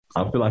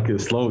I feel like it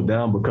slowed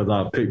down because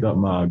I picked up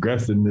my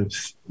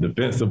aggressiveness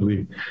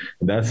defensively.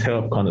 That's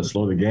helped kind of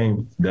slow the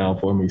game down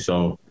for me.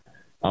 So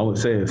I would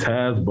say it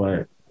has,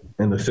 but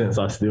in a sense,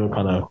 I still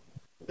kind of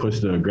push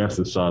the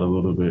aggressive side a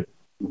little bit.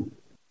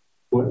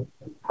 What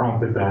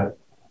prompted that?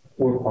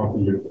 What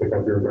prompted you to pick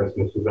up your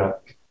aggressiveness? Was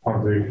that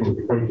conversation with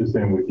the coaches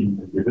saying we need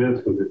to do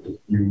this? Was it just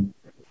you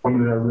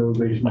coming to that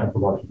realization after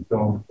watching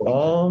film?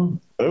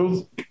 It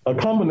was a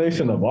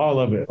combination of all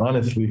of it,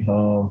 honestly.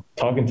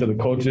 Talking to the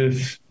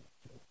coaches,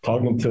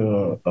 talking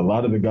to a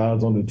lot of the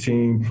guys on the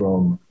team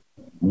from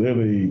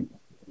literally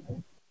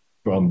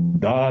from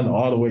Don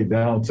all the way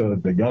down to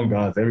the young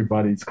guys.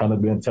 Everybody's kind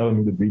of been telling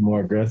me to be more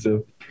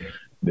aggressive.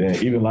 Then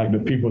even like the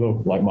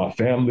people, like my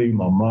family,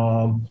 my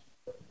mom,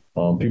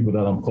 people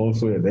that I'm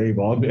close with, they've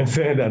all been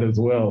saying that as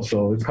well.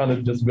 So it's kind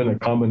of just been a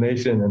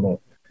combination and a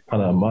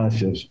kind of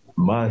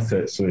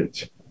mindset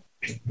switch.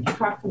 You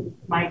talked to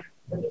Mike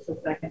for just a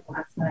second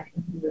last night,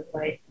 and he was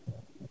like,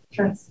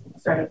 Trent's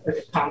starting to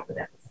put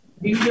confidence.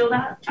 Do you feel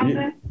that out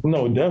there?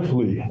 No,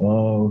 definitely.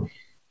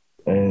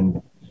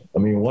 And I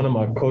mean, one of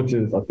my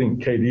coaches, I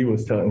think KD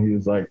was telling, he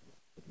was like,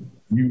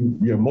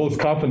 you're most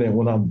confident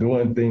when I'm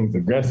doing things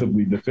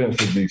aggressively,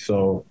 defensively.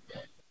 So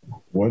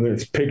whether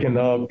it's picking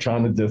up,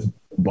 trying to just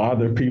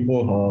bother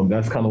people,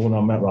 that's kind of when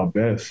I'm at my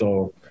best.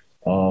 So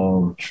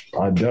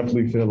I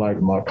definitely feel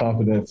like my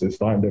confidence is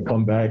starting to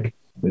come back.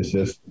 It's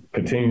just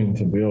continuing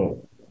to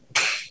build.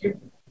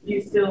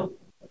 You still,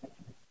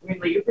 I mean,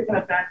 like you're picking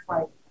up backs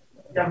like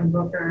Devin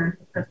Booker,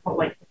 Chris Paul,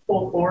 like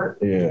full court.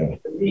 Yeah.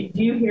 Do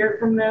you hear it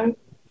from them?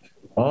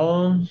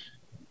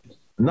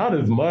 Not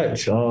as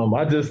much.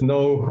 I just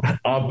know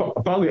I'll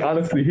probably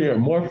honestly hear it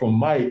more from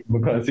Mike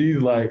because he's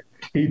like,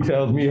 he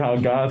tells me how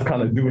guys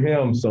kind of do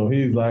him. So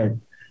he's like,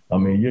 I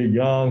mean, you're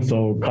young,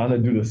 so kind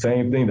of do the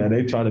same thing that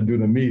they try to do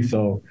to me.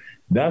 So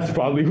that's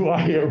probably who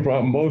I hear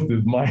from most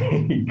is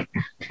Mike.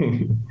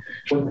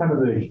 What's kind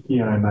of the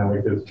key on a night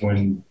like this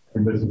when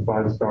you're missing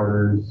 5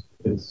 starters?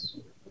 It's,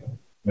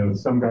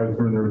 some guys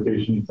are in the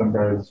rotation, some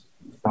guys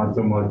not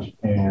so much,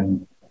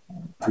 and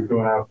you're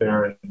going out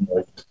there and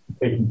like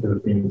taking to the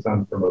Phoenix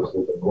Suns for most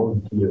of it. What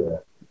was the key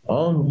to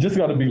that? Just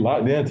got to be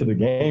locked into the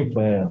game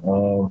plan.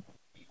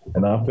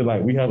 And I feel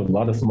like we have a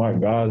lot of smart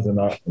guys in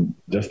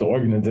just the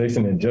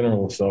organization in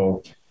general.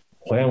 So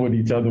playing with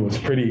each other was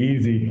pretty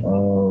easy.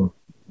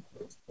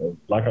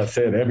 Like I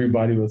said,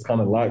 everybody was kind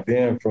of locked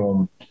in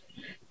from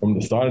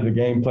the start of the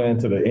game plan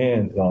to the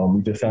end.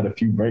 We just had a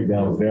few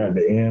breakdowns there at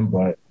the end,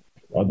 but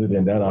other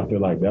than that, I feel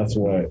like that's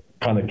what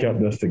kind of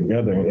kept us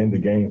together in the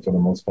game for the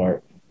most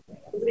part.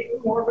 Is it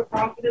even more of a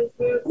confidence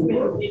boost? I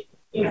mean,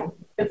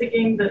 it's a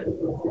game that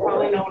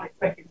probably no one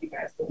expected you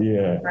guys to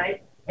win,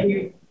 right? And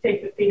you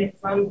take the Phoenix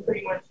Suns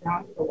pretty much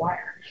down to the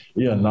wire.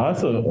 Yeah, no,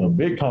 it's a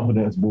big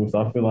confidence boost.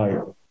 I feel like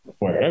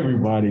for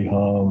everybody,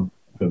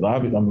 because I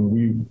mean,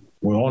 we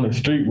were on a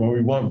streak where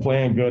we weren't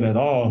playing good at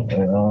all.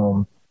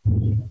 And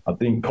I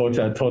think Coach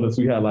had told us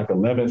we had like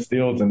 11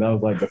 steals, and that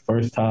was like the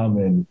first time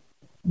in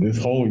this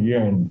whole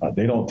year, and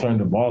they don't turn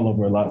the ball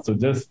over a lot. So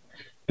just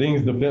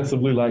things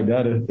defensively like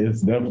that,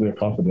 it's definitely a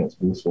confidence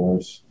boost for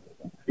us.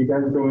 You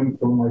guys going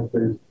like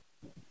there's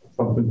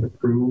something to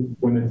prove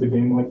when it's a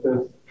game like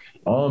this?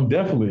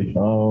 Definitely.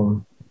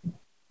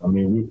 I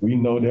mean, we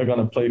know they're going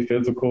to play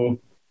physical,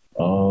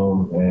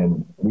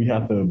 and we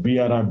have to be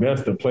at our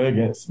best to play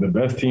against the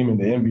best team in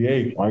the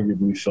NBA,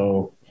 arguably.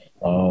 So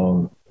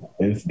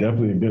it's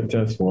definitely a good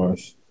test for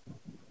us.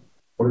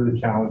 What are the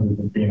challenges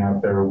of being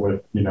out there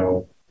with,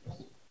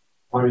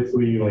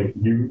 obviously, like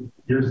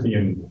you're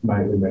seeing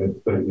nightly minutes,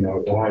 but,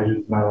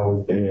 Elijah's not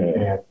always getting a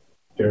chance.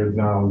 Jared's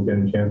not always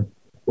getting a chance.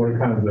 What are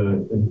kind of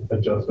the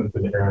adjustments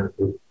inherent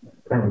with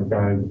current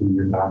guys who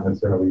you're not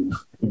necessarily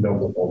dealing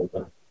with all the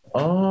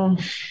time?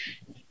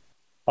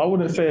 I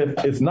wouldn't say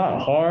it's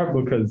not hard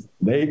because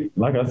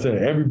like I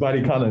said,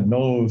 everybody kind of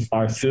knows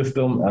our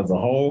system as a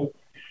whole.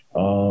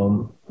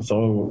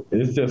 So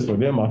it's just for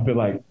them, I feel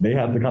like they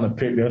have to kind of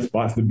pick their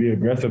spots to be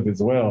aggressive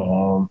as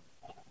well.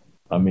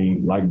 I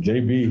mean, like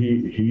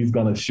JB, he's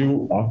going to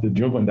shoot off the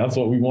dribble, and that's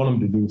what we want him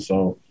to do.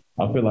 So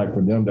I feel like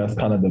for them, that's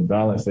kind of the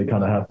balance they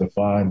kind of have to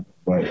find.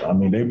 But, I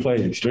mean, they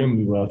played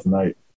extremely well tonight.